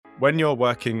When you're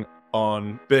working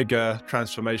on bigger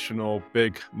transformational,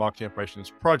 big marketing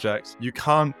operations projects, you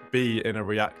can't be in a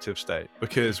reactive state,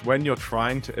 because when you're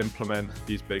trying to implement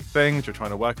these big things, you're trying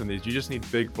to work on these, you just need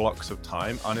big blocks of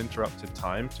time, uninterrupted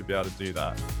time to be able to do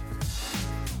that.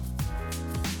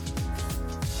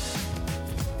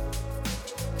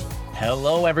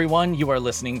 Hello, everyone. You are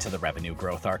listening to the Revenue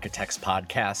Growth Architects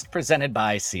podcast presented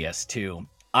by CS2.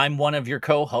 I'm one of your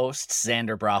co-hosts,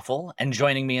 Xander Broffel, and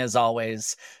joining me as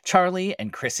always, Charlie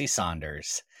and Chrissy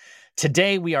Saunders.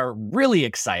 Today, we are really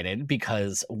excited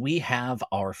because we have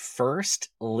our first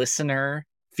listener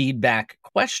feedback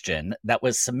question that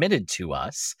was submitted to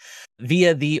us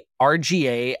via the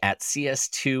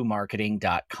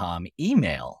rga@cs2marketing.com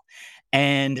email.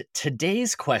 And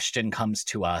today's question comes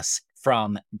to us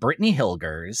from Brittany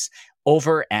Hilgers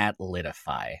over at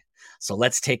Litify. So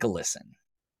let's take a listen.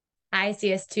 Hi,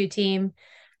 CS2 team.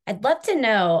 I'd love to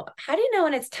know, how do you know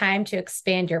when it's time to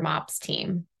expand your MOPS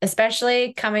team,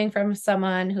 especially coming from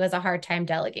someone who has a hard time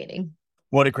delegating?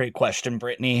 What a great question,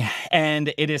 Brittany.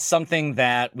 And it is something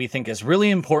that we think is really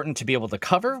important to be able to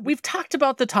cover. We've talked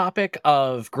about the topic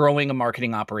of growing a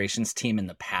marketing operations team in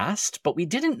the past, but we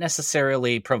didn't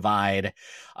necessarily provide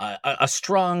a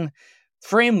strong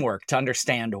framework to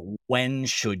understand when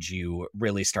should you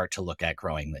really start to look at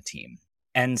growing the team.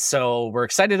 And so we're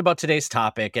excited about today's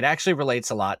topic. It actually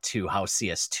relates a lot to how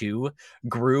CS2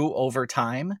 grew over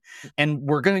time. And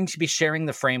we're going to be sharing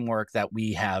the framework that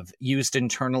we have used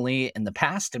internally in the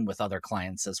past and with other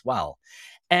clients as well.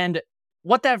 And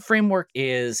what that framework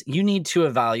is, you need to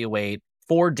evaluate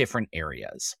 4 different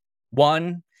areas.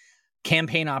 1,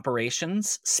 campaign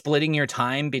operations, splitting your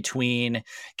time between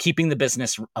keeping the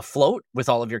business afloat with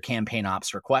all of your campaign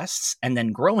ops requests, and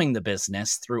then growing the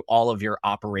business through all of your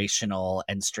operational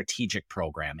and strategic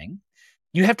programming.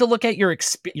 You have to look at your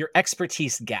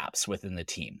expertise gaps within the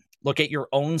team. Look at your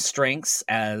own strengths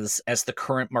as the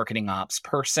current marketing ops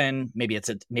person. Maybe it's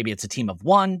a team of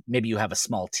 1. Maybe you have a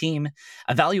small team.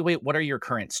 Evaluate what are your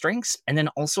current strengths, and then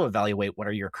also evaluate what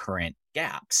are your current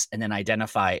gaps, and then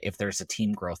identify if there's a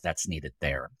team growth that's needed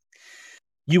there.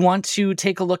 You want to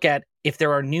take a look at if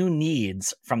there are new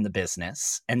needs from the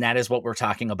business, and that is what we're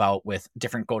talking about with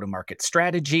different go-to-market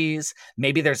strategies.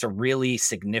 Maybe there's a really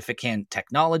significant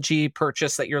technology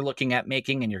purchase that you're looking at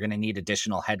making, and you're going to need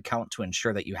additional headcount to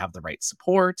ensure that you have the right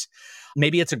support.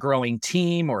 Maybe it's a growing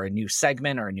team or a new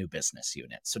segment or a new business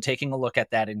unit. So taking a look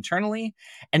at that internally.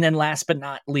 And then last but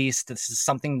not least, this is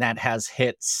something that has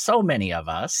hit so many of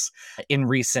us in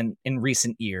recent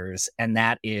years, and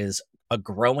that is a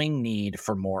growing need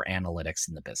for more analytics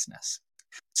in the business.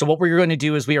 So what we're going to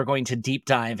do is we are going to deep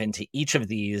dive into each of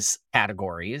these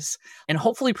categories and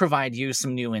hopefully provide you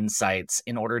some new insights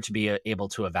in order to be able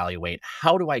to evaluate,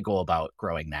 how do I go about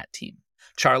growing that team?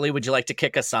 Charlie, would you like to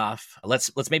kick us off? Let's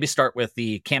maybe start with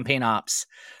the campaign ops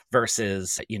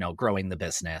versus, growing the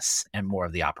business and more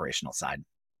of the operational side.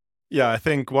 Yeah, I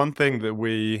think one thing that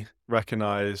we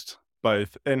recognized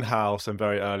both in-house and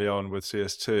very early on with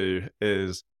CS2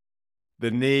 is the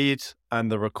need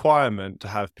and the requirement to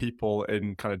have people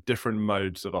in kind of different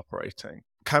modes of operating.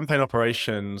 Campaign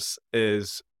operations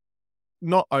is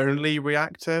not only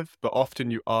reactive, but often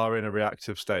you are in a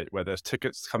reactive state where there's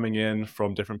tickets coming in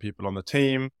from different people on the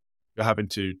team. You're having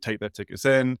to take their tickets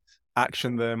in,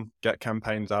 action them, get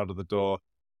campaigns out of the door.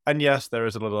 And yes, there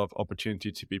is a lot of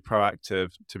opportunity to be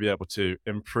proactive, to be able to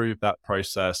improve that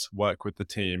process, work with the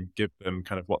team, give them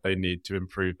kind of what they need to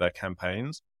improve their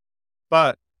campaigns.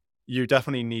 But you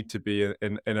definitely need to be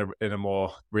in a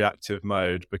more reactive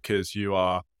mode, because you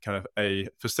are kind of a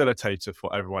facilitator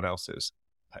for everyone else's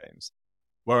campaigns.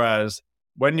 Whereas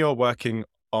when you're working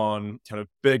on kind of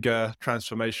bigger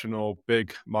transformational,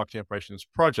 big marketing operations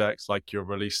projects, like you're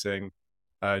releasing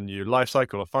a new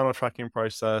lifecycle or funnel tracking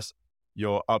process,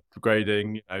 you're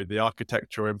upgrading the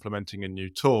architecture, implementing a new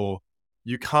tool,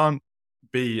 you can't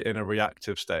be in a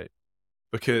reactive state.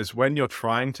 Because when you're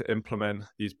trying to implement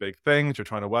these big things, you're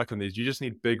trying to work on these, you just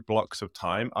need big blocks of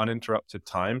time, uninterrupted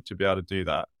time to be able to do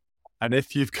that. And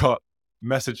if you've got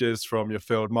messages from your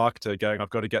field marketer going, I've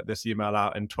got to get this email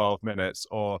out in 12 minutes,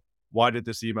 or why did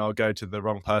this email go to the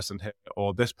wrong person here,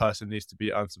 or this person needs to be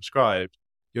unsubscribed,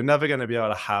 you're never going to be able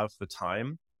to have the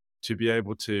time to be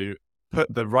able to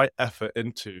put the right effort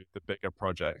into the bigger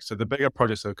projects. So the bigger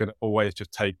projects are going to always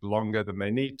just take longer than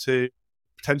they need to.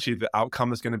 Potentially the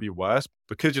outcome is going to be worse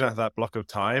because you don't have that block of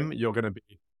time. You're going to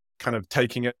be kind of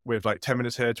taking it with like 10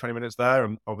 minutes here, 20 minutes there.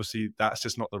 And obviously that's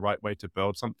just not the right way to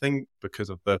build something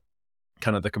because of the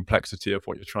kind of the complexity of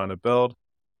what you're trying to build.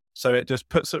 So it just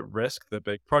puts at risk the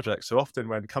big projects. So often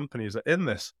when companies are in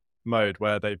this mode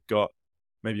where they've got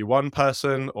maybe one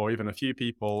person or even a few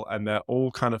people, and they're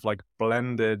all kind of like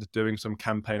blended doing some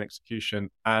campaign execution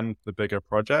and the bigger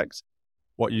projects,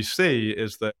 what you see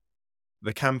is that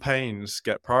the campaigns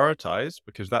get prioritized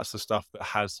because that's the stuff that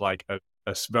has like a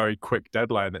very quick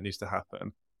deadline that needs to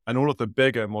happen. And all of the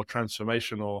bigger, more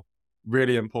transformational,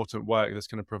 really important work that's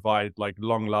going to provide like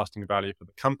long lasting value for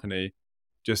the company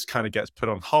just kind of gets put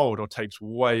on hold or takes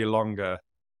way longer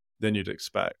than you'd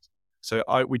expect. So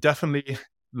we definitely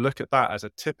look at that as a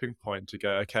tipping point to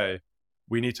go, okay,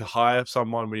 we need to hire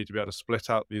someone. We need to be able to split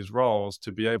out these roles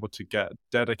to be able to get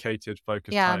dedicated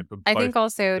focus Yeah. time for I both think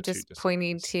also the two just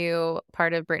pointing disciplines. to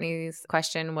part of Brittany's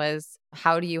question was,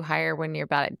 how do you hire when you're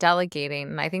bad at delegating?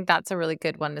 And I think that's a really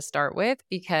good one to start with,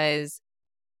 because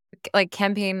like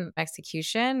campaign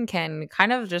execution can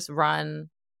kind of just run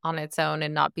on its own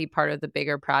and not be part of the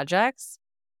bigger projects.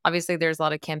 Obviously, there's a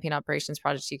lot of campaign operations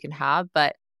projects you can have,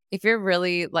 but if you're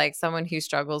really like someone who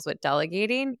struggles with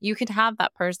delegating, you can have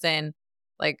that person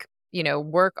like,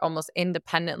 work almost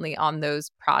independently on those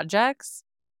projects.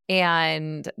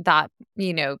 And that,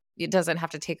 it doesn't have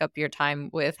to take up your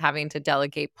time with having to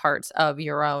delegate parts of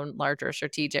your own larger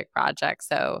strategic project.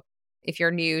 So if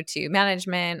you're new to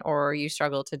management or you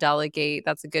struggle to delegate,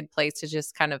 that's a good place to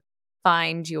just kind of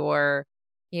find your,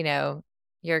 you know,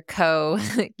 your co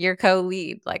your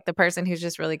co-lead, like the person who's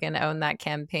just really going to own that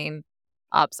campaign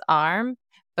ops arm,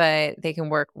 but they can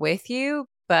work with you,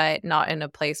 but not in a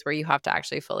place where you have to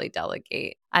actually fully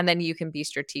delegate. And then you can be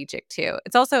strategic too.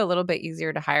 It's also a little bit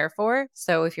easier to hire for.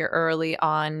 So if you're early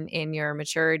on in your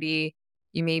maturity,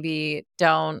 you maybe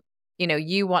don't,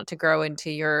 you want to grow into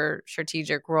your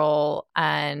strategic role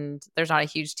and there's not a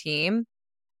huge team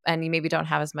and you maybe don't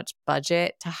have as much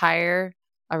budget to hire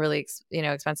a really,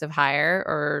 expensive hire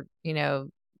or,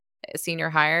 a senior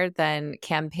hire, then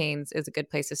campaigns is a good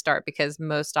place to start, because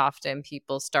most often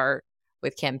people start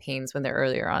with campaigns when they're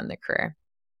earlier on in their career.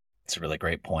 It's a really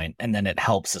great point. And then it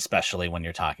helps, especially when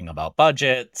you're talking about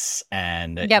budgets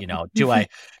and, Yep. do I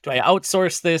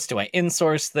outsource this? Do I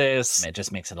insource this? It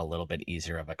just makes it a little bit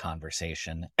easier of a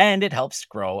conversation. And it helps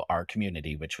grow our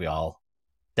community, which we all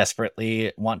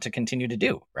desperately want to continue to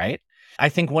do, right? I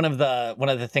think one of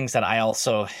the things that I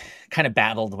also kind of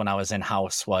battled when I was in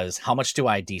house was, how much do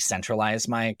I decentralize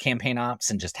my campaign ops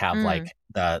and just have like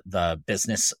the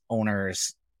business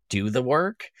owners do the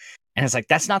work? And it's like,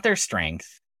 that's not their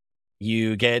strength.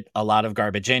 You get a lot of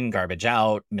garbage in, garbage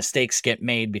out. Mistakes get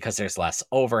made because there's less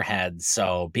overhead.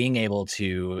 So being able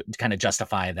to kind of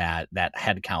justify that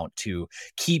headcount to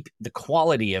keep the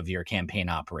quality of your campaign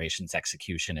operations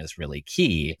execution is really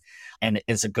key, and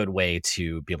is a good way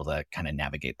to be able to kind of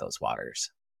navigate those waters.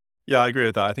 Yeah, I agree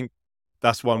with that. I think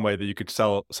that's one way that you could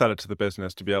sell it to the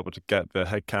business to be able to get the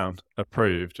headcount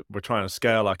approved. We're trying to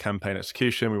scale our campaign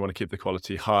execution. We want to keep the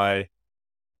quality high.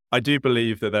 I do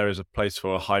believe that there is a place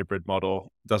for a hybrid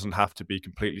model. It doesn't have to be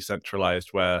completely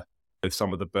centralized, where with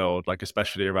some of the build, like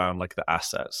especially around like the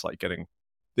assets, like getting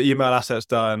the email assets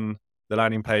done, the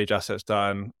landing page assets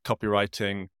done,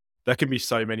 copywriting. There can be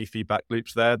so many feedback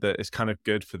loops there that it's kind of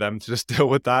good for them to just deal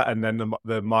with that. And then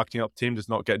the marketing up team does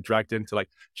not get dragged into like,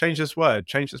 change this word,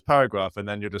 change this paragraph. And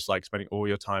then you're just like spending all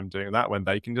your time doing that when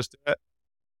they can just do it.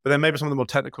 But then maybe some of the more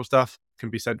technical stuff can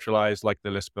be centralized, like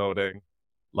the list building,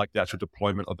 like the actual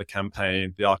deployment of the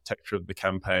campaign, the architecture of the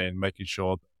campaign, making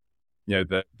sure,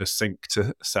 the sync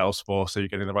to Salesforce, so you're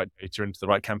getting the right data into the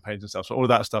right campaigns and stuff. So all of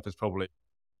that stuff is probably,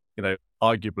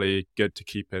 arguably good to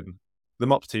keep in the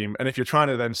MOPS team. And if you're trying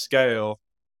to then scale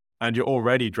and you're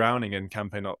already drowning in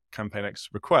campaign X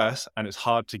requests, and it's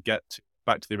hard to get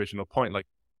back to the original point, like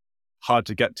hard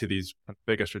to get to these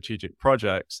bigger strategic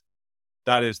projects,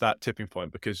 that is that tipping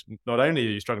point, because not only are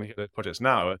you struggling to get those projects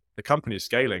now, the company is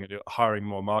scaling and you're hiring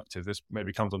more marketers. This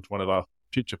maybe comes onto one of our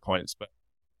future points, but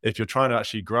if you're trying to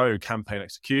actually grow campaign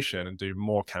execution and do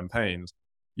more campaigns,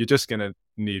 you're going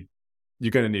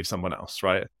to need someone else,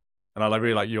 right? And I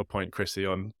really like your point, Chrissy,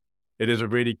 on it is a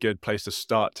really good place to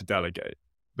start to delegate,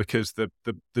 because the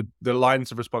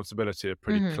lines of responsibility are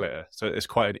pretty clear. So it's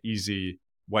quite an easy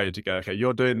way to go, okay,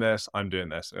 you're doing this, I'm doing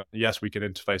this. Yes, we can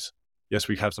interface. Yes,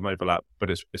 we have some overlap,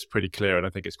 but it's pretty clear. And I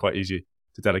think it's quite easy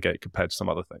to delegate compared to some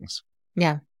other things.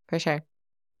 Yeah, for sure.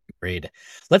 Agreed.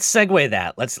 Let's segue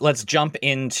that. Let's jump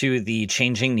into the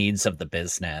changing needs of the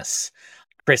business.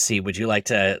 Chrissy, would you like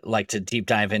to deep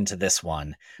dive into this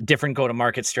one? Different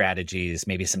go-to-market strategies,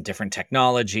 maybe some different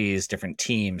technologies, different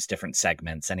teams, different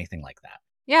segments, anything like that.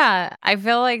 Yeah, I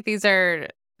feel like these are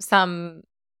some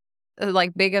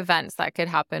like big events that could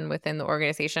happen within the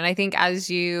organization. I think as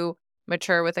you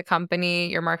mature with a company,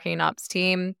 your marketing ops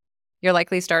team, you're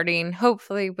likely starting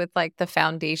hopefully with like the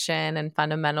foundation and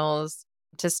fundamentals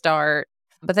to start.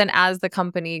 But then as the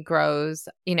company grows,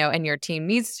 and your team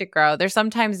needs to grow, there's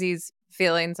sometimes these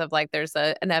feelings of like there's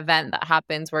an event that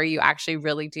happens where you actually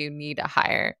really do need a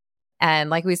hire. And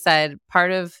like we said,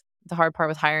 part of the hard part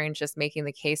with hiring is just making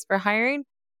the case for hiring.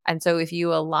 And so if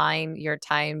you align your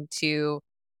time to,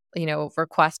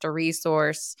 request a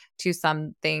resource to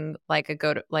something like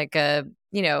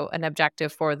an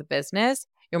objective for the business,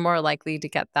 you're more likely to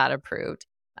get that approved.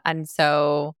 And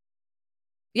so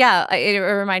yeah, it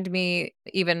reminded me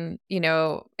even,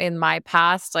 in my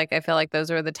past, like I feel like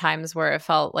those were the times where it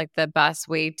felt like the best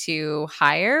way to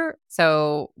hire.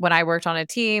 So when I worked on a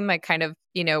team, I kind of,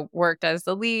 worked as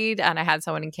the lead, and I had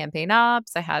someone in campaign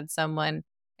ops, I had someone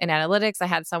in analytics, I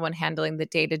had someone handling the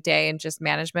day-to-day and just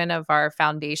management of our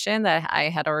foundation that I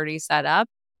had already set up.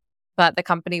 But the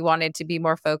company wanted to be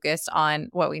more focused on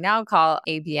what we now call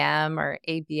ABM or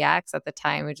ABX. At the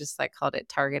time, we just like called it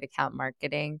target account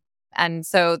marketing. And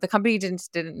so the company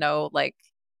didn't know, like,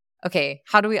 okay,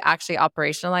 how do we actually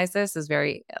operationalize this? Is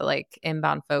very like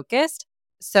inbound focused.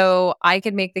 So I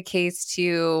could make the case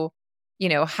to,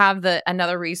 have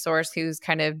another resource who's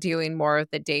kind of doing more of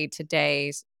the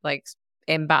day-to-day like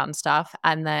inbound stuff.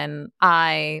 And then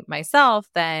I myself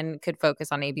then could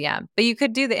focus on ABM. But you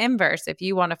could do the inverse. If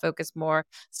you want to focus more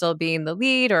still being the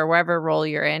lead or wherever role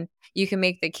you're in, you can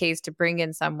make the case to bring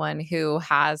in someone who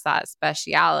has that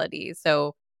speciality.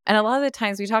 So, and a lot of the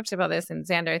times we talked about this, and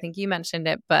Xander, I think you mentioned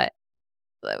it, but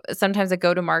sometimes a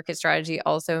go-to-market strategy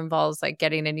also involves like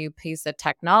getting a new piece of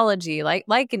technology, like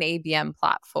an ABM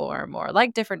platform or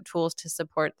like different tools to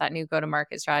support that new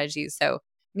go-to-market strategy. So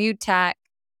new tech,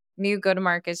 new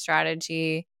go-to-market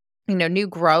strategy, new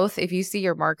growth. If you see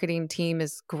your marketing team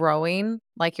is growing,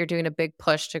 like you're doing a big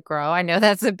push to grow. I know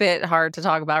that's a bit hard to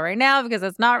talk about right now because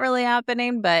it's not really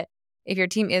happening, but if your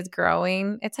team is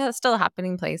growing, it's still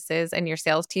happening places, and your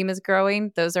sales team is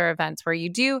growing, those are events where you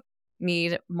do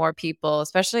need more people,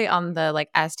 especially on the like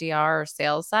SDR or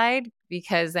sales side,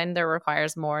 because then there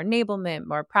requires more enablement,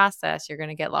 more process. You're going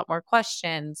to get a lot more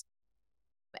questions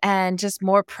and just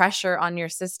more pressure on your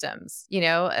systems.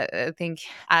 I think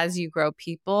as you grow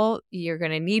people, you're going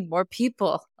to need more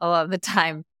people a lot of the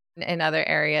time in other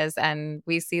areas. And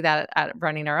we see that at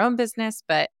running our own business,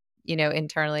 but,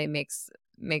 internally it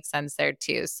makes sense there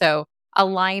too. So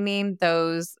aligning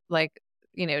those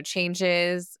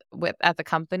changes at the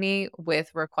company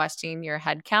with requesting your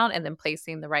headcount and then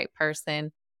placing the right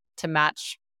person to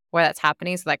match where that's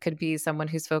happening. So that could be someone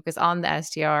who's focused on the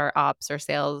SDR, ops, or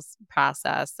sales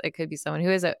process. It could be someone who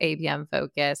is ABM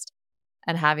focused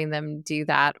and having them do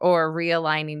that, or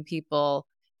realigning people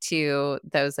to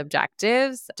those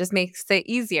objectives just makes it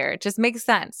easier. It just makes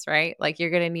sense, right? Like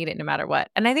you're going to need it no matter what.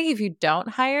 And I think if you don't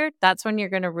hire, that's when you're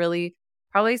going to really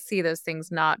probably see those things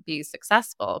not be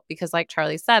successful, because like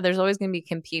Charlie said, there's always going to be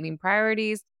competing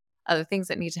priorities, other things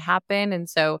that need to happen. And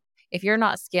so if you're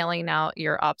not scaling out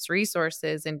your ops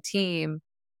resources and team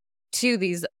to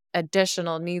these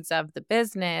additional needs of the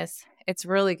business, it's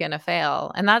really going to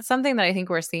fail. And that's something that I think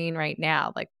we're seeing right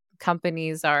now. Like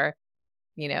companies are,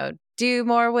 do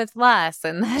more with less.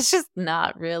 And that's just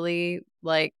not really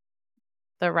like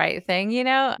the right thing.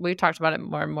 We've talked about it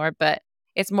more and more, but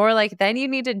it's more like then you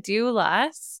need to do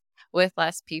less with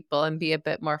less people and be a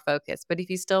bit more focused. But if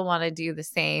you still want to do the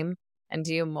same and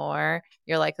do more,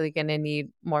 you're likely going to need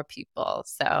more people.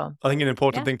 So I think an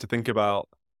important thing to think about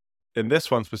in this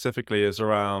one specifically is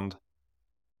around,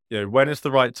 when is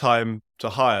the right time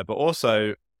to hire, but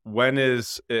also when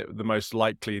is it the most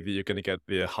likely that you're going to get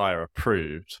the hire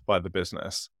approved by the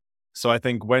business. So I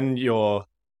think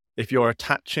if you're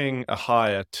attaching a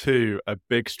hire to a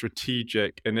big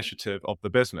strategic initiative of the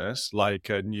business, like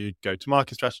a new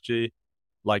go-to-market strategy,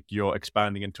 like you're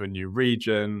expanding into a new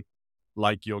region,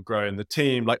 like you're growing the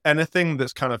team, like anything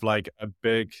that's kind of like a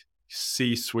big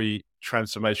C-suite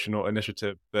transformational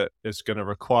initiative that is going to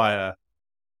require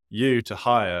you to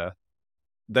hire,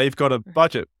 they've got a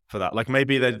budget for that. Like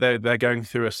maybe they're going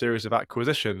through a series of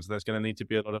acquisitions. There's going to need to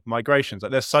be a lot of migrations.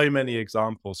 Like there's so many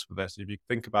examples for this. If you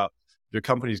think about your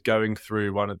company's going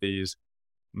through one of these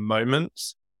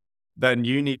moments, then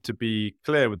you need to be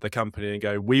clear with the company and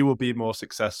go, we will be more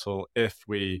successful if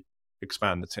we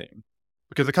expand the team.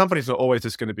 Because the company's not always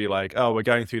just going to be like, oh, we're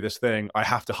going through this thing, I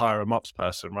have to hire a MOPS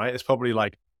person, right? It's probably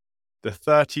like the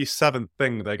 37th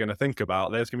thing they're going to think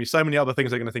about. There's going to be so many other things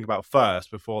they're going to think about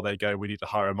first before they go, we need to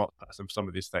hire a MOPS person for some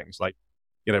of these things. Like,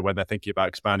 when they're thinking about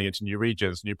expanding into new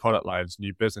regions, new product lines,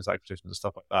 new business acquisitions and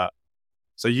stuff like that.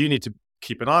 So you need to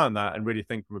keep an eye on that and really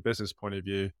think from a business point of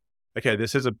view, okay,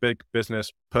 this is a big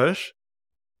business push.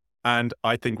 And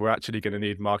I think we're actually going to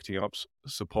need marketing ops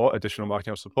support, additional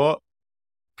marketing ops support.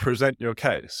 present your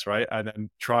case, right? And then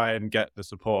try and get the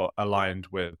support aligned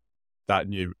with that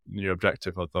new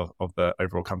objective of the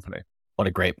overall company. What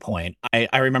a great point.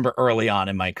 I remember early on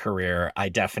in my career, I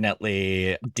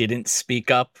definitely didn't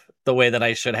speak up the way that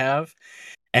I should have.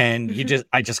 And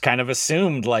I just kind of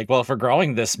assumed like, well, if we're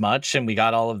growing this much and we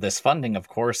got all of this funding, of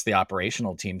course, the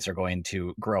operational teams are going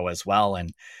to grow as well.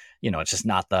 And, it's just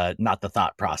not the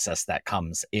thought process that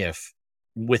comes if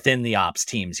within the ops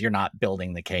teams, you're not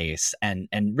building the case and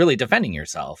really defending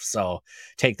yourself. So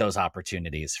take those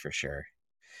opportunities for sure.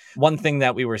 One thing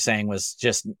that we were saying was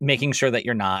just making sure that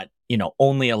you're not,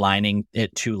 only aligning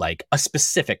it to like a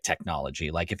specific technology.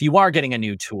 Like if you are getting a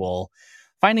new tool,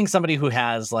 finding somebody who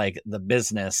has like the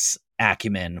business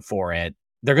acumen for it,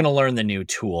 they're going to learn the new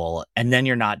tool. And then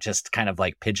you're not just kind of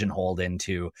like pigeonholed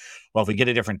into, well, if we get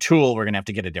a different tool, we're going to have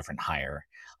to get a different hire.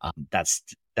 That's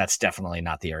definitely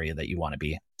not the area that you want to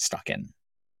be stuck in.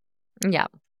 Yeah.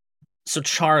 So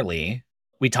Charlie,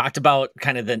 we talked about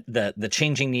kind of the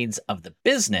changing needs of the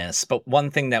business, but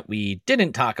one thing that we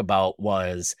didn't talk about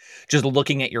was just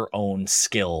looking at your own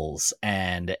skills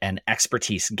and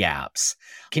expertise gaps.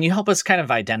 Can you help us kind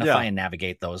of identify and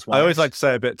navigate those ones? I always like to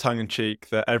say a bit tongue in cheek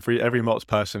that every Mops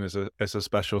person is a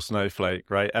special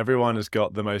snowflake, right? Everyone has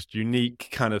got the most unique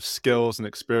kind of skills and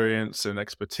experience and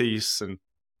expertise,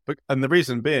 and the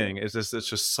reason being is there's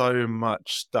just so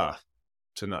much stuff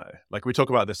to know. Like we talk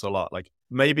about this a lot. Like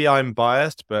maybe I'm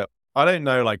biased, but I don't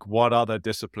know like what other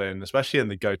discipline, especially in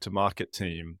the go-to-market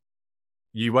team,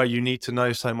 where you need to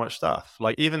know so much stuff.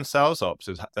 Like even sales ops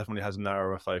definitely has a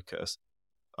narrower focus.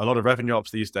 A lot of revenue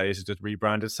ops these days is just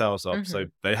rebranded sales ops, so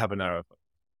they have a narrower focus.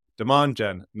 Demand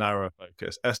gen, narrower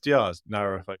focus. SDRs,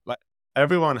 narrower focus. Like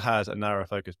everyone has a narrower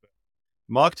focus. But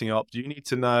marketing ops, you need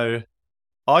to know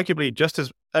arguably just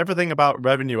as everything about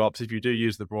revenue ops if you do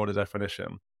use the broader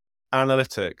definition.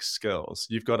 Analytics skills,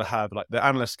 you've got to have like the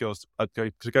analyst skills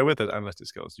to go with the analytic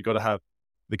skills. You've got to have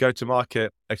the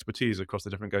go-to-market expertise across the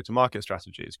different go-to-market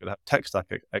strategies. You've got to have tech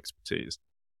stack expertise.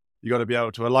 You've got to be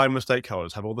able to align with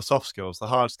stakeholders, have all the soft skills, the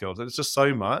hard skills. It's just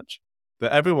so much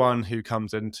that everyone who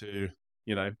comes into,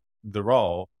 the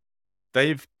role,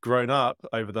 they've grown up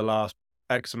over the last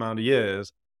X amount of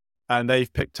years and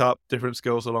they've picked up different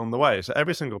skills along the way. So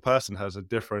every single person has a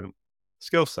different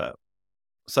skill set.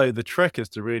 So the trick is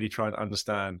to really try and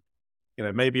understand,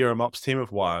 maybe you're a Mops team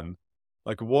of one,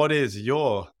 like what is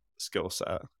your skill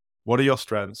set? What are your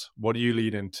strengths? What do you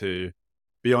lead into?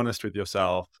 Be honest with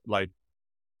yourself. Like,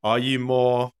 are you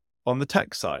more on the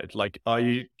tech side? Like,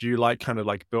 do you like kind of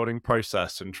like building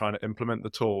process and trying to implement the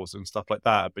tools and stuff like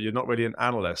that? But you're not really an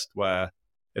analyst where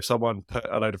if someone put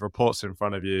a load of reports in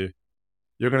front of you,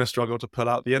 you're going to struggle to pull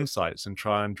out the insights and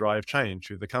try and drive change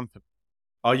through the company.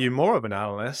 Are you more of an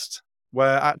analyst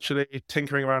where actually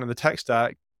tinkering around in the tech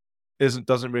stack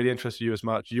doesn't really interest you as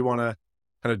much? You want to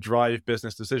kind of drive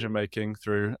business decision making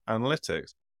through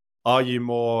analytics. Are you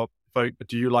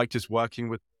do you like just working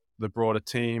with the broader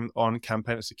team on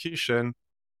campaign execution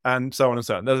and so on and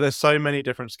so on? There's so many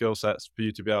different skill sets for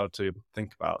you to be able to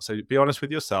think about. So be honest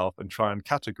with yourself and try and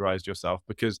categorize yourself,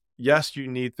 because yes, you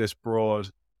need this broad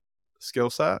skill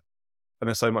set and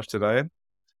there's so much today,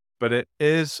 but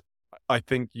I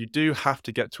think you do have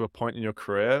to get to a point in your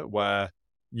career where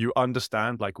you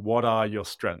understand like what are your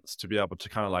strengths to be able to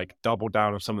kind of like double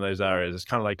down on some of those areas. It's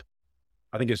kind of like,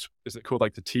 I think is it called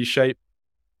like the T-shape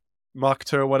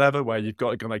marketer or whatever, where you've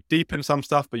got to go like deep in some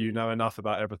stuff, but you know enough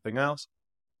about everything else.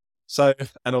 So,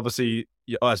 and obviously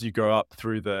as you go up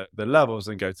through the levels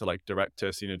and go to like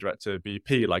director, senior director,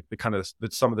 VP, like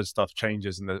some of the stuff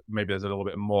changes and maybe there's a little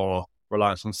bit more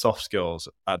reliance on soft skills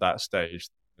at that stage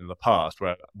in the past,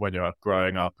 where when you're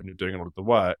growing up and you're doing all of the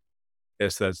work,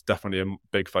 there's definitely a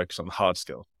big focus on the hard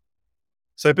skill.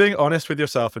 So being honest with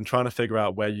yourself and trying to figure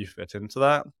out where you fit into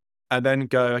that, and then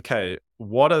go, okay,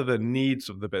 what are the needs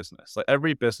of the business? Like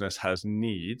every business has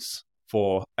needs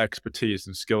for expertise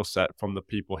and skill set from the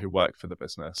people who work for the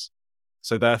business.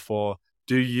 So therefore,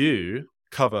 do you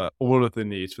cover all of the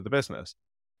needs for the business?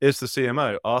 Is the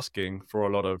CMO asking for a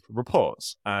lot of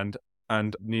reports and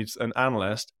needs an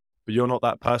analyst, but you're not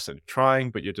that person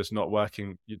trying, but you're just not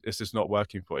working. It's just not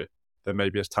working for you. Then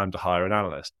maybe it's time to hire an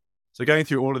analyst. So going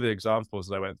through all of the examples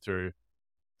that I went through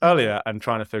earlier and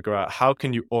trying to figure out how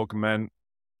can you augment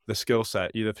the skill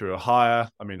set, either through a hire.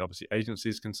 I mean, obviously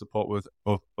agencies can support with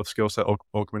skill set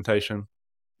augmentation,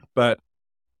 but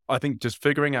I think just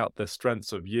figuring out the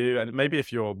strengths of you, and maybe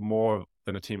if you're more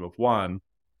than a team of one,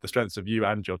 the strengths of you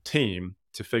and your team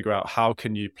to figure out how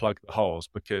can you plug the holes,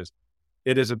 because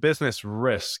it is a business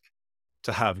risk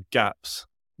to have gaps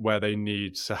where they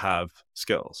need to have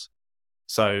skills.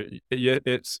 So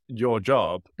it's your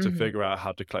job to Mhm. figure out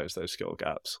how to close those skill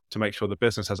gaps, to make sure the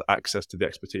business has access to the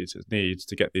expertise it needs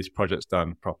to get these projects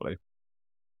done properly.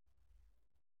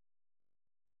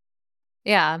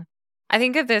 Yeah. I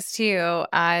think of this too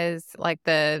as like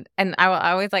and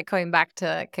I always like going back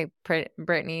to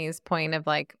Brittany's point of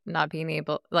like not being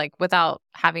able, like without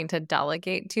having to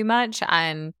delegate too much,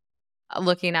 and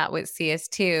looking at with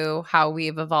CS2, how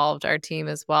we've evolved our team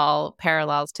as well,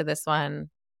 parallels to this one,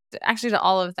 actually to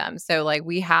all of them. So like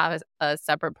we have a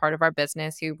separate part of our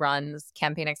business who runs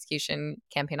campaign execution,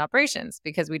 campaign operations,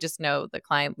 because we just know the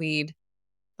client lead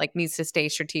like needs to stay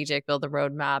strategic, build a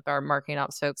roadmap. Our marketing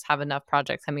ops folks have enough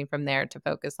projects coming from there to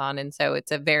focus on. And so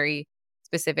it's a very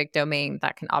specific domain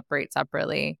that can operate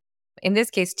separately. In this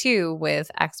case, too,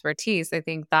 with expertise, I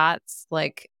think that's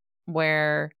like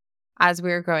where, as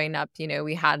we were growing up,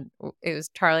 it was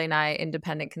Charlie and I,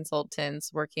 independent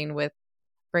consultants, working with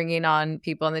bringing on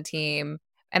people on the team.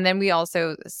 And then we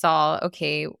also saw,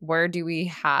 okay, where do we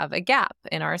have a gap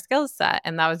in our skill set?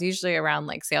 And that was usually around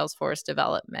like Salesforce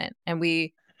development. And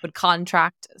we would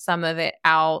contract some of it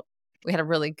out. We had a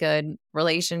really good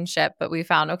relationship, but we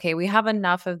found, okay, we have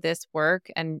enough of this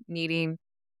work and needing,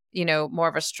 more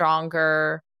of a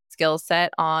stronger skill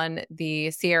set on the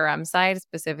CRM side,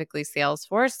 specifically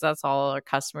Salesforce. That's all our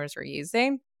customers were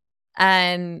using.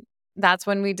 And that's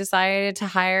when we decided to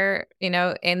hire,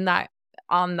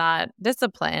 on that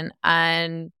discipline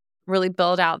and really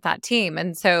build out that team.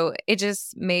 And so it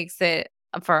just makes it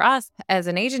for us as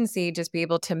an agency, just be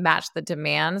able to match the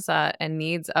demands and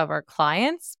needs of our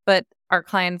clients. But our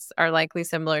clients are likely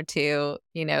similar to,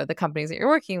 the companies that you're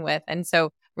working with. And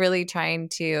so really trying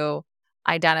to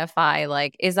identify,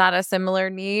 like, is that a similar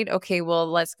need? Okay, well,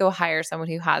 let's go hire someone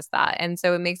who has that. And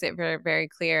so it makes it very, very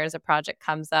clear as a project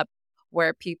comes up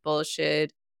where people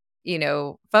should,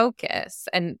 focus.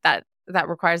 And that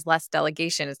requires less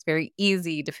delegation. It's very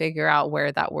easy to figure out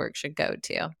where that work should go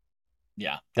to.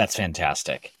 Yeah, that's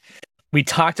fantastic. We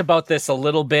talked about this a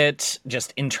little bit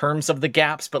just in terms of the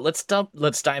gaps, but let's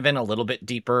dive in a little bit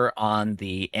deeper on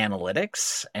the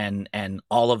analytics and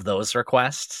all of those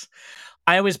requests.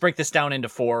 I always break this down into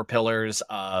 4 pillars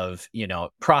of,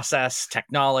 process,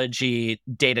 technology,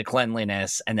 data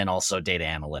cleanliness, and then also data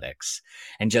analytics.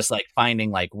 And just like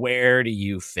finding like, where do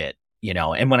you fit?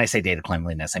 And when I say data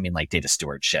cleanliness, I mean like data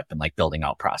stewardship and like building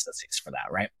out processes for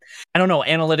that, right? I don't know.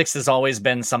 Analytics has always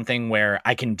been something where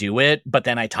I can do it, but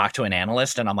then I talk to an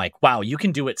analyst and I'm like, wow, you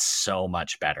can do it so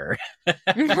much better.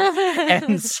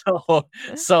 And so,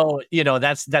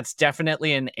 that's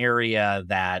definitely an area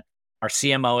that our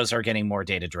CMOs are getting more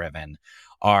data driven.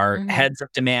 Our heads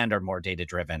of demand are more data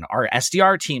driven. Our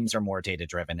SDR teams are more data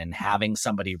driven, and having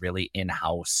somebody really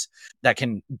in-house that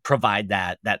can provide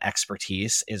that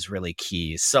expertise is really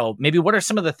key. So maybe what are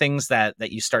some of the things that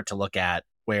you start to look at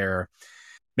where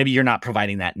maybe you're not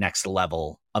providing that next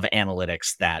level of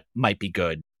analytics that might be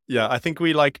good? Yeah, I think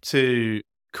we like to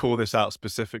call this out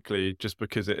specifically just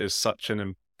because it is such an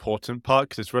important part,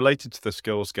 because it's related to the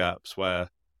skills gaps where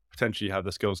potentially you have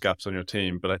the skills gaps on your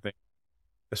team. But I think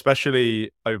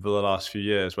especially over the last few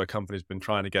years where companies have been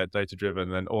trying to get data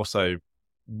driven, and also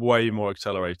way more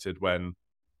accelerated when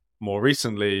more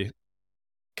recently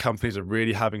companies are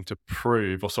really having to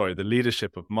prove, the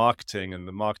leadership of marketing and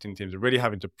the marketing teams are really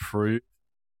having to prove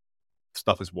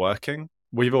stuff is working.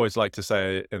 We've always liked to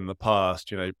say in the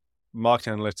past,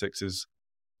 marketing analytics is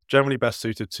generally best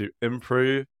suited to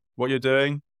improve what you're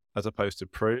doing as opposed to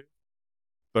prove.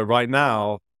 But right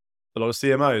now, a lot of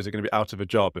CMOs are going to be out of a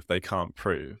job if they can't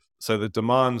prove. So the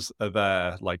demands are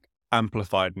there, like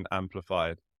amplified and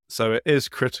amplified. So it is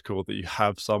critical that you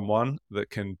have someone that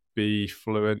can be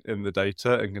fluent in the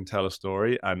data and can tell a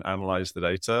story and analyze the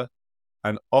data.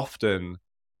 And often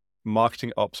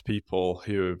marketing ops people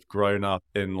who have grown up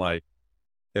in like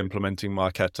implementing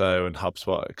Marketo and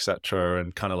HubSpot, etc.,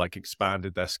 and kind of like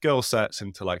expanded their skill sets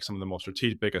into like some of the more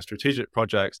bigger strategic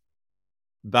projects,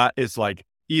 that is like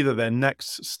either their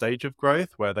next stage of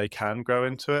growth where they can grow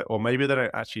into it, or maybe they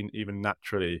don't actually even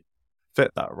naturally fit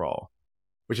that role,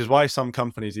 which is why some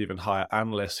companies even hire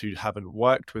analysts who haven't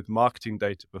worked with marketing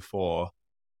data before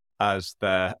as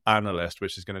their analyst,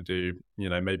 which is going to do,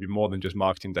 maybe more than just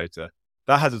marketing data.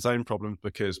 That has its own problems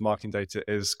because marketing data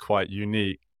is quite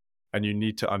unique, and you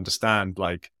need to understand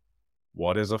like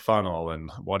what is a funnel and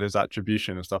what is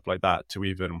attribution and stuff like that to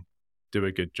even do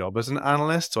a good job as an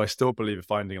analyst. So I still believe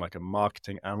finding like a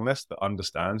marketing analyst that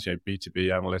understands, B2B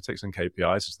analytics and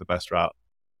KPIs is the best route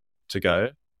to go.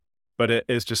 But it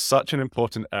is just such an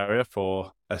important area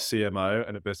for a CMO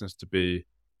and a business to be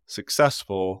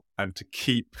successful and to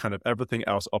keep kind of everything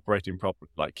else operating properly,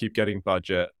 like keep getting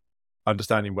budget,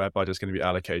 understanding where budget's going to be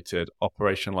allocated,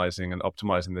 operationalizing and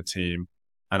optimizing the team,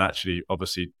 and actually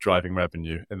obviously driving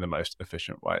revenue in the most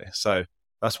efficient way. So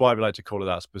that's why we like to call it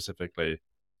out specifically.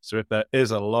 So if there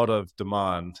is a lot of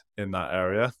demand in that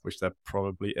area, which there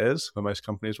probably is for most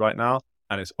companies right now,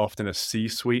 and it's often a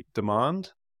C-suite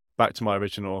demand, back to my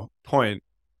original point,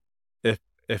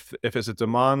 if it's a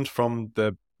demand from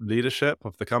the leadership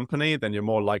of the company, then you're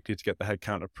more likely to get the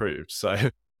headcount approved. So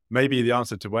maybe the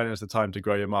answer to when is the time to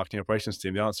grow your marketing operations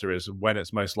team, the answer is when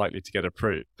it's most likely to get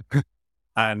approved.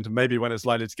 And maybe when it's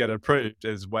likely to get approved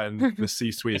is when the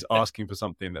C-suite is asking for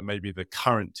something that maybe the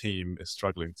current team is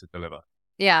struggling to deliver.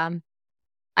 Yeah.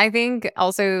 I think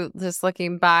also just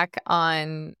looking back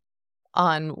on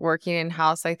working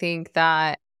in-house, I think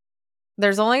that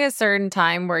there's only a certain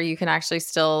time where you can actually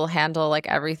still handle like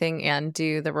everything and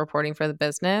do the reporting for the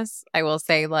business. I will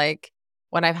say, like,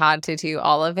 when I've had to do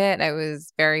all of it, I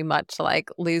was very much like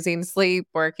losing sleep,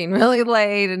 working really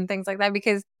late and things like that,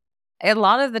 because a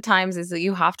lot of the times is that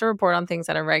you have to report on things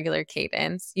at a regular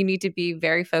cadence. You need to be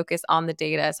very focused on the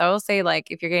data. So I will say, like,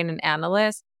 if you're getting an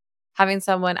analyst, having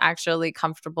someone actually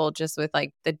comfortable just with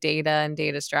like the data and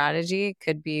data strategy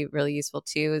could be really useful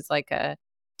too. Is like a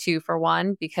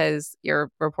 2-for-1, because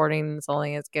your reporting is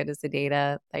only as good as the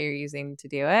data that you're using to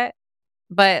do it.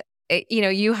 But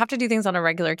you have to do things on a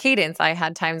regular cadence. I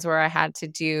had times where I had to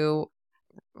do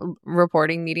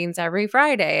reporting meetings every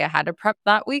Friday. I had to prep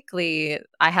that weekly.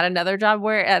 I had another job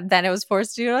where then it was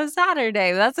forced to do on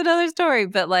Saturday. That's another story.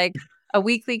 But like a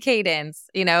weekly cadence,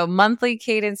 monthly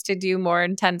cadence to do more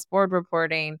intense board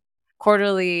reporting,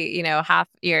 quarterly, half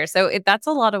year. So that's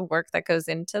a lot of work that goes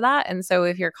into that. And so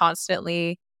if you're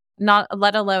constantly not,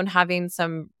 let alone having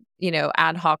some,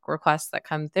 ad hoc requests that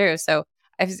come through. So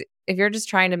if you're just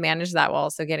trying to manage that while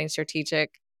also getting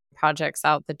strategic projects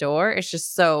out the door, it's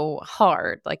just so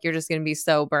hard. Like, you're just going to be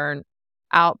so burnt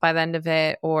out by the end of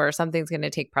it, or something's going to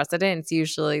take precedence.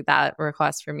 Usually that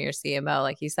request from your CMO,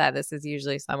 like you said, this is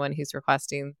usually someone who's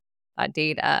requesting that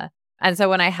data. And so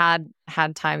when I had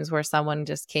times where someone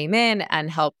just came in and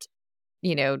helped,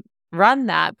 run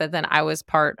that, but then I was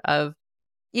part of,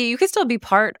 you could still be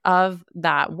part of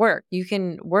that work. You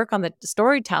can work on the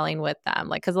storytelling with them.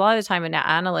 Like, because a lot of the time an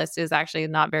analyst is actually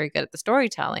not very good at the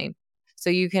storytelling. So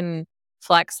you can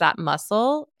flex that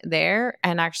muscle there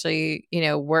and actually,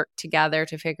 work together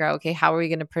to figure out, okay, how are we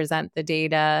going to present the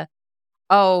data?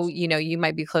 Oh, you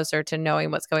might be closer to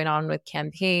knowing what's going on with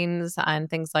campaigns and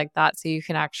things like that. So you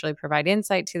can actually provide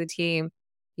insight to the team.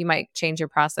 You might change your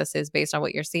processes based on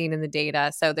what you're seeing in the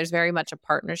data. So there's very much a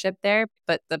partnership there.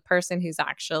 But the person who's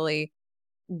actually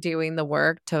doing the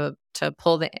work to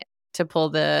pull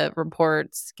the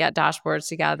reports, get dashboards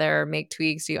together, make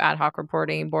tweaks, do ad hoc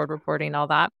reporting, board reporting, all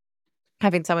that,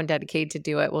 having someone dedicated to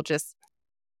do it will just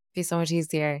be so much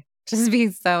easier. Just be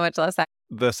so much less.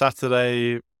 The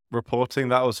Saturday reporting,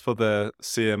 that was for the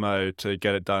CMO to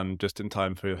get it done just in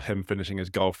time for him finishing his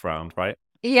golf round, right?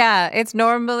 Yeah, it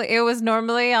was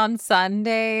normally on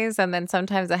Sundays, and then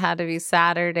sometimes it had to be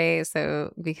Saturdays,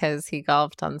 so because he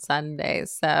golfed on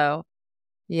Sundays. So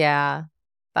yeah,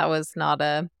 that was not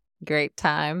a great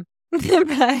time.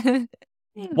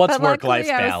 What's work-life luckily,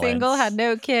 I was single, balance? had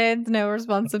no kids, no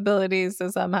responsibilities,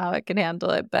 so somehow I can handle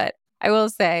it. But I will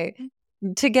say,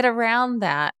 to get around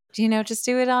that, just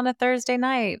do it on a Thursday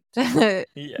night.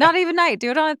 Not even night.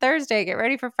 Do it on a Thursday. Get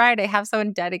ready for Friday. Have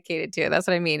someone dedicated to it. That's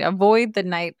what I mean. Avoid the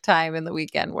nighttime and the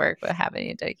weekend work, but having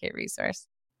a dedicated resource.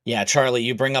 Yeah, Charlie,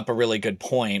 you bring up a really good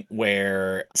point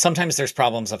where sometimes there's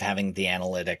problems of having the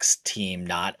analytics team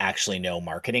not actually know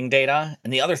marketing data.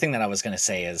 And the other thing that I was going to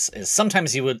say is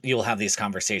sometimes you'll have these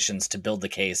conversations to build the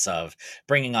case of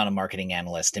bringing on a marketing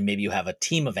analyst, and maybe you have a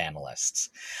team of analysts.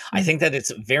 I think that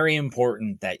it's very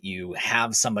important that you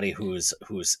have somebody who's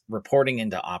reporting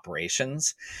into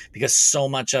operations, because so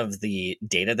much of the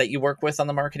data that you work with on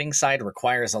the marketing side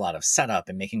requires a lot of setup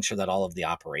and making sure that all of the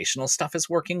operational stuff is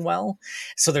working well.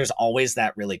 So there's always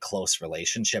that really close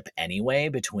relationship anyway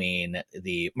between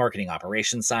the marketing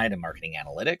operations side and marketing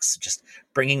analytics, just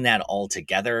bringing that all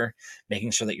together,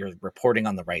 making sure that you're reporting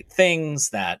on the right things,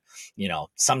 that,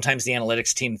 sometimes the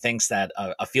analytics team thinks that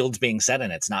a field's being set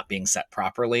and it's not being set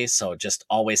properly. So just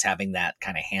always having that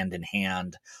kind of hand in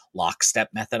hand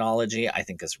lockstep methodology, I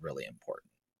think, is really important.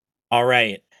 All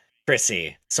right,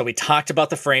 Chrissy. So we talked about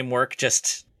the framework,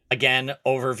 just again,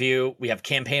 overview. We have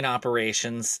campaign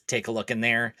operations. Take a look in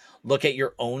there. Look at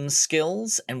your own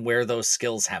skills and where those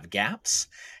skills have gaps.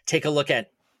 Take a look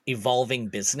at evolving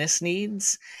business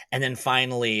needs, and then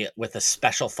finally with a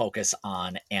special focus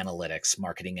on analytics,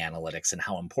 marketing analytics, and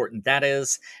how important that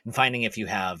is, and finding if you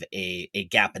have a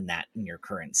gap in that in your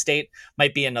current state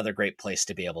might be another great place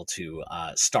to be able to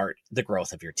start the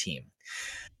growth of your team.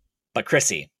 But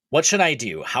Chrissy, what should I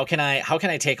do? How can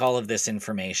I take all of this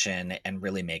information and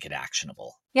really make it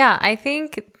actionable? Yeah, I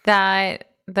think that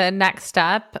the next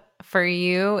step for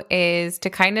you is to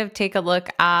kind of take a look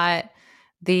at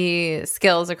the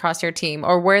skills across your team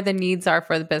or where the needs are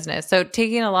for the business. So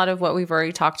taking a lot of what we've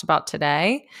already talked about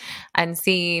today and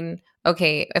seeing,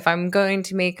 okay, if I'm going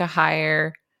to make a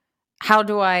hire, how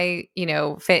do I,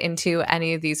 fit into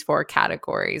any of these 4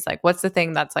 categories? Like what's the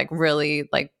thing that's like really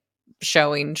like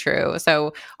showing true?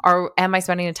 So am I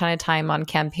spending a ton of time on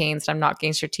campaigns and I'm not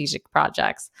getting strategic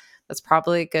projects? That's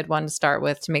probably a good one to start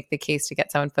with to make the case to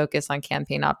get someone focused on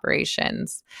campaign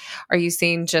operations. Are you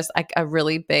seeing just like a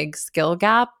really big skill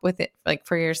gap with it, like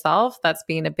for yourself, that's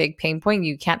being a big pain point?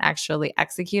 You can't actually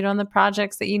execute on the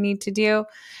projects that you need to do.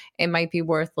 It might be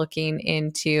worth looking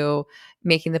into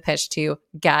making the pitch to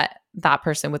get that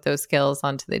person with those skills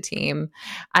onto the team.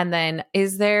 And then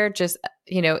is there just,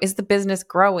 is the business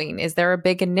growing? Is there a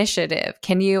big initiative?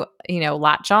 Can you,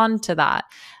 latch on to that?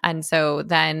 And so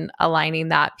then aligning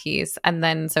that piece and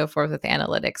then so forth with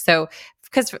analytics. So,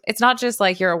 because it's not just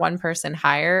like you're a 1-person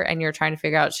hire and you're trying to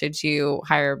figure out, should you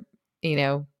hire,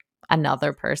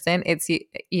 another person? It's,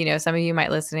 some of you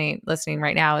might listening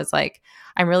right now is like,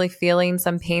 I'm really feeling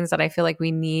some pains that I feel like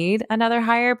we need another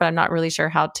hire, but I'm not really sure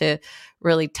how to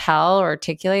really tell or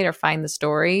articulate or find the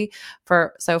story.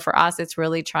 So for us, it's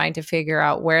really trying to figure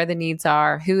out where the needs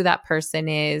are, who that person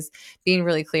is, being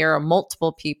really clear on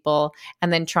multiple people,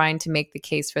 and then trying to make the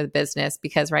case for the business.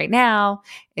 Because right now,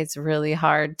 it's really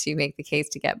hard to make the case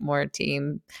to get more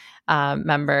team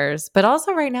members. But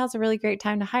also right now is a really great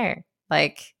time to hire.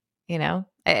 Like,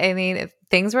 I mean, if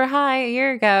things were high a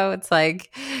year ago, it's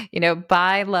like,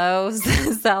 buy low,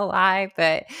 sell high,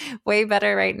 but way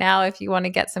better right now. If you want to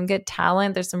get some good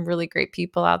talent, there's some really great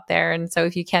people out there. And so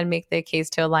if you can make the case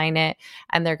to align it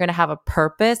and they're going to have a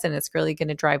purpose and it's really going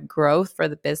to drive growth for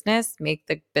the business, make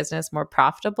the business more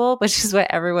profitable, which is what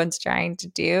everyone's trying to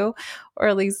do, or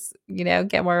at least,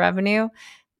 get more revenue,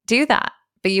 do that.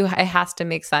 But it has to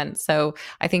make sense. So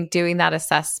I think doing that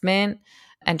assessment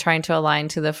and trying to align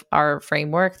to our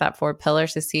framework, that 4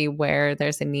 pillars, to see where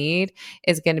there's a need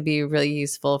is going to be really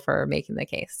useful for making the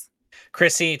case.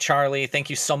 Chrissy, Charlie, thank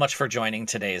you so much for joining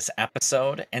today's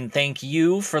episode, and thank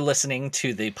you for listening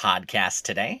to the podcast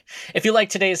today. If you like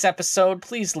today's episode,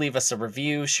 please leave us a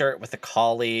review, share it with a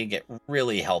colleague. It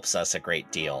really helps us a great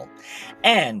deal.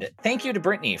 And thank you to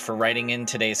Brittany for writing in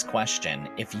today's question.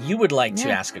 If you would like to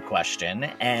ask a question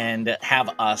and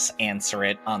have us answer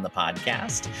it on the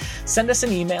podcast, send us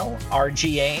an email,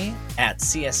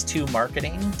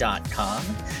 rga@cs2marketing.com.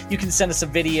 You can send us a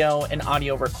video, an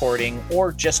audio recording,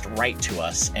 or just write to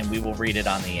us and we will read it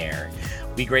on the air.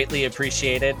 We greatly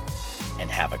appreciate it,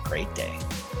 and have a great day.